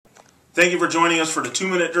Thank you for joining us for the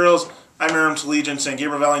 2-minute drills. I'm Aram Legion, San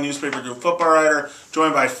Gabriel Valley Newspaper Group football writer,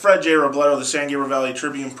 joined by Fred J. Robledo, the San Gabriel Valley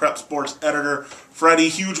Tribune Prep Sports editor. Freddie,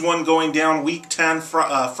 huge one going down Week 10,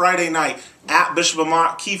 Friday night at Bishop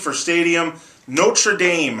Amat Kiefer Stadium. Notre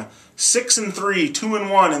Dame, 6-3,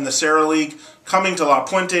 2-1 in the Sarah League, coming to La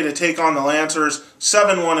Puente to take on the Lancers,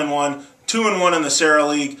 7-1-1, 2-1 in the Sarah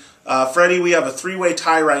League. Freddie, we have a three-way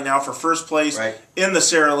tie right now for first place in the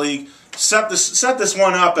Sarah League. Set this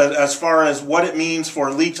one up as far as what it means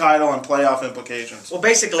for league title and playoff implications. Well,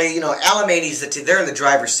 basically, Alamany's they're in the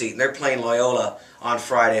driver's seat, and they're playing Loyola on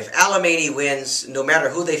Friday. If Alamany wins, no matter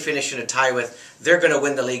who they finish in a tie with, they're going to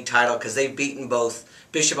win the league title because they've beaten both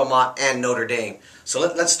Bishop Amat and Notre Dame. So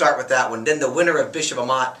let's start with that one. Then the winner of Bishop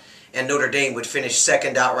Amat and Notre Dame would finish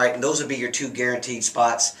second outright, and those would be your two guaranteed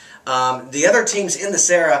spots. The other teams in the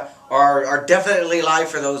Sarah are definitely live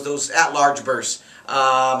for those at-large berths.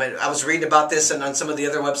 And I was reading about this on some of the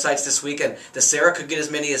other websites this weekend. The Sarah could get as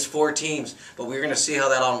many as 4 teams, but we're going to see how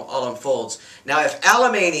that all unfolds. Now, if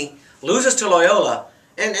Alamany loses to Loyola,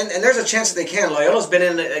 and there's a chance that they can. Loyola's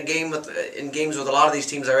been in games with a lot of these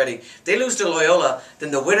teams already. If they lose to Loyola,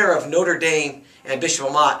 then the winner of Notre Dame and Bishop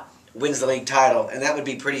Amat wins the league title, and that would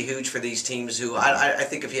be pretty huge for these teams who, I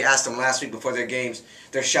think if you asked them last week before their games,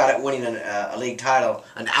 their shot at winning a league title,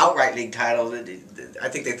 an outright league title, I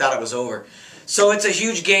think they thought it was over. So it's a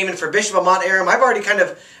huge game, and for Bishop Amat, Aram, I've already kind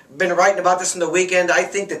of been writing about this in the weekend. I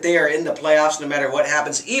think that they are in the playoffs no matter what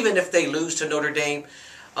happens, even if they lose to Notre Dame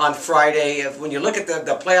on Friday. When you look at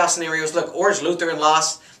the playoff scenarios, look, Orange Lutheran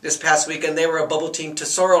lost this past weekend. They were a bubble team.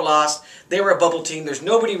 Tesoro lost. They were a bubble team. There's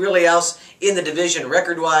nobody really else in the division,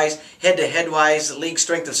 record-wise, head-to-head-wise, league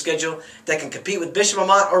strength of schedule, that can compete with Bishop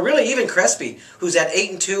Amat, or really even Crespi, who's at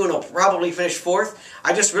 8-2 and will probably finish 4th.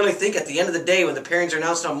 I just really think at the end of the day, when the pairings are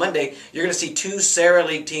announced on Monday, you're going to see 2 Sarah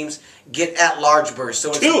League teams get at-large berths.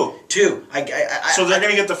 So Two? Two. So they're going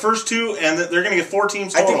to get the first 2, and they're going to get 4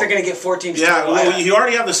 teams total. I think they're going to get 4 teams Yeah, total. well, you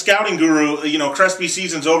already have the scouting guru. Crespi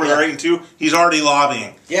season's over. They're 8-2. He's already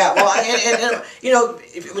lobbying. Yeah, well, and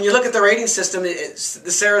when you look at the rating system, the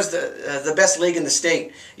Sarah's the best league in the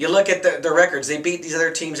state. You look at the records; they beat these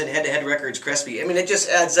other teams in head-to-head records. Crespi, I mean, it just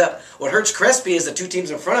adds up. What hurts Crespi is the 2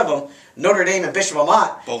 teams in front of them, Notre Dame and Bishop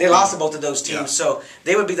Amat. They lost to both of those teams, so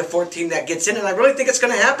they would be the 4th team that gets in. And I really think it's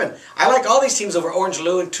going to happen. I like all these teams over Orange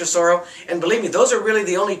Lou and Tesoro, and believe me, those are really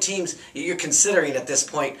the only teams you're considering at this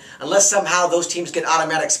point, unless somehow those teams get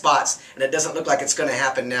automatic spots, and it doesn't look like it's going to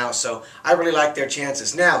happen now. So I really like their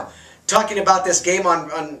chances. Now, talking about this game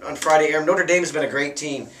on Friday, Aaron, Notre Dame has been a great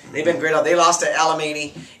team. They've been great. They lost to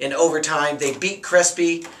Alamany in overtime. They beat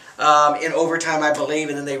Crespi in overtime, I believe,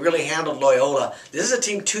 and then they really handled Loyola. This is a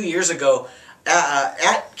team 2 years ago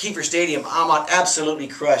at Kiefer Stadium. Amat absolutely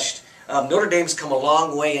crushed. Notre Dame's come a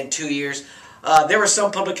long way in 2 years. There were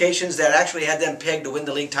some publications that actually had them pegged to win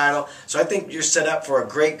the league title, so I think you're set up for a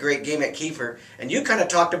great game at Kiefer. And you kind of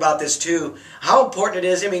talked about this too, how important it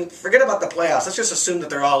is. I mean, forget about the playoffs. Let's just assume that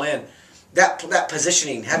they're all in. That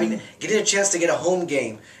positioning, getting a chance to get a home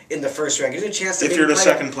game in the first round, getting a chance to if you're the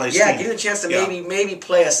second place team. Getting a chance to maybe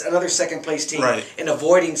play another second place team, and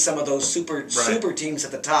avoiding some of those super teams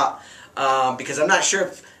at the top, because I'm not sure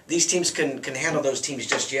if these teams can handle those teams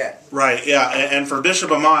just yet. Right. Yeah, and for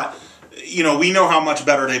Bishop Amat, we know how much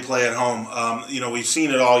better they play at home. We've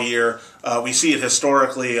seen it all year. We see it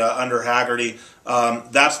historically under Haggerty.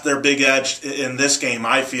 That's their big edge in this game,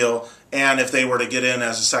 I feel. And if they were to get in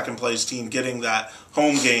as a second-place team, getting that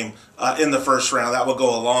home game in the first round, that would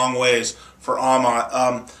go a long ways for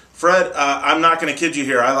Amat. Fred, I'm not going to kid you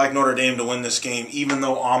here. I like Notre Dame to win this game. Even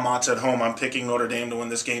though Amat's at home, I'm picking Notre Dame to win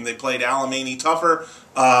this game. They played Alamany tougher.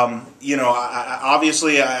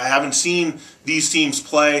 Obviously, I haven't seen these teams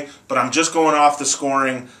play, but I'm just going off the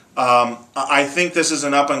scoring. I think this is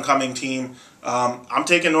an up-and-coming team. I'm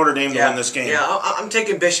taking Notre Dame to win this game. Yeah, I'm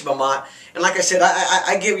taking Bishop Amat. And like I said,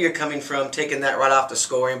 I get where you're coming from, taking that right off the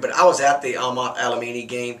scoring. But I was at the Alamany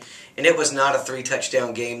game, and it was not a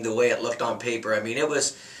 3-touchdown game the way it looked on paper. I mean, it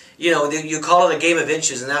was, you call it a game of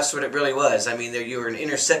inches, and that's what it really was. I mean, you were an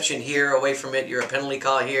interception here away from it. You're a penalty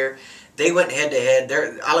call here. They went head-to-head.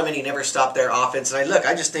 Alamany never stopped their offense. And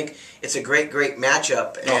I just think it's a great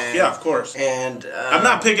matchup. And, yeah, of course. And I'm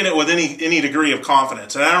not picking it with any degree of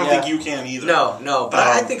confidence, and I don't think you can either. No. But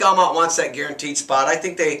I think Amat wants that guaranteed spot. I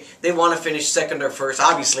think they want to finish second or first.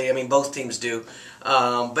 Obviously, I mean, both teams do.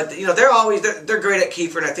 But they're great at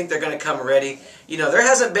Kiefer, and I think they're going to come ready. There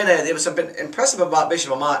hasn't been what's been impressive about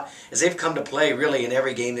Bishop Amat is they've come to play really in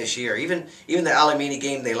every game this year. Even the Alamany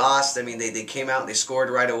game they lost. I mean, they came out and they scored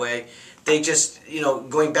right away. they just,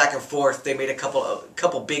 going back and forth, they made a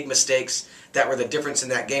couple big mistakes that were the difference in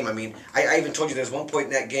that game. I mean, I even told you there's one point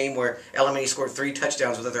in that game where Alamany scored 3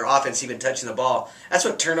 touchdowns without their offense even touching the ball. That's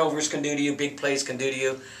what turnovers can do to you, big plays can do to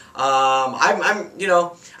you.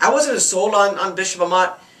 I wasn't as sold on Bishop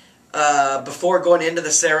Amat before going into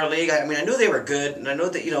the Sarah League. I mean, I knew they were good, and I know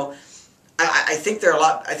that, I think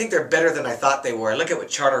they're better than I thought they were. I look at what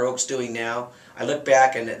Charter Oak's doing now. I look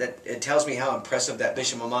back, and it tells me how impressive that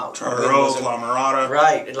Bishop Amat Charter Oak, La Mirada.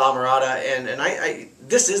 Right, in La Mirada. And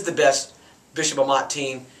this is the best Bishop Amat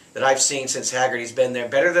team that I've seen since Haggerty's been there.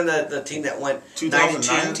 Better than the team that went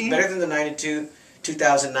 2019? Better than the 92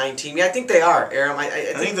 2019. Yeah, I think they are, Aram. I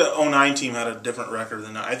think the 09 team had a different record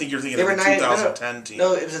than that. I think you're thinking of the 2010 team.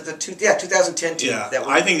 No, it was the 2010 team. Yeah,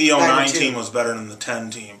 I think the 09 team was better than the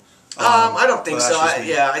 10 team. I don't think so.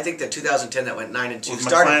 I think the 2010 that went 9-2 with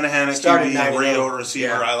McClanahan at QB, Rio receiver.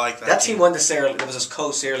 Yeah. I like that. That team won the Sarah. It was a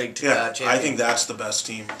co-Sarah League champion. I think that's the best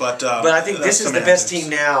team. But I think this is the best team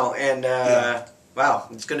now, and wow,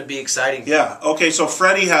 it's going to be exciting. Yeah. Okay. So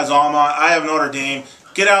Freddie has Amat. I have Notre Dame.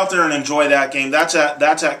 Get out there and enjoy that game. That's at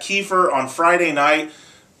Kiefer on Friday night.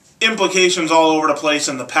 Implications all over the place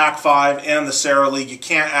in the Pac-5 and the Sarah League. You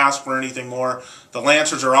can't ask for anything more. The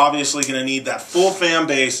Lancers are obviously going to need that full fan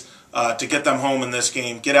base to get them home in this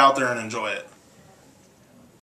game. Get out there and enjoy it.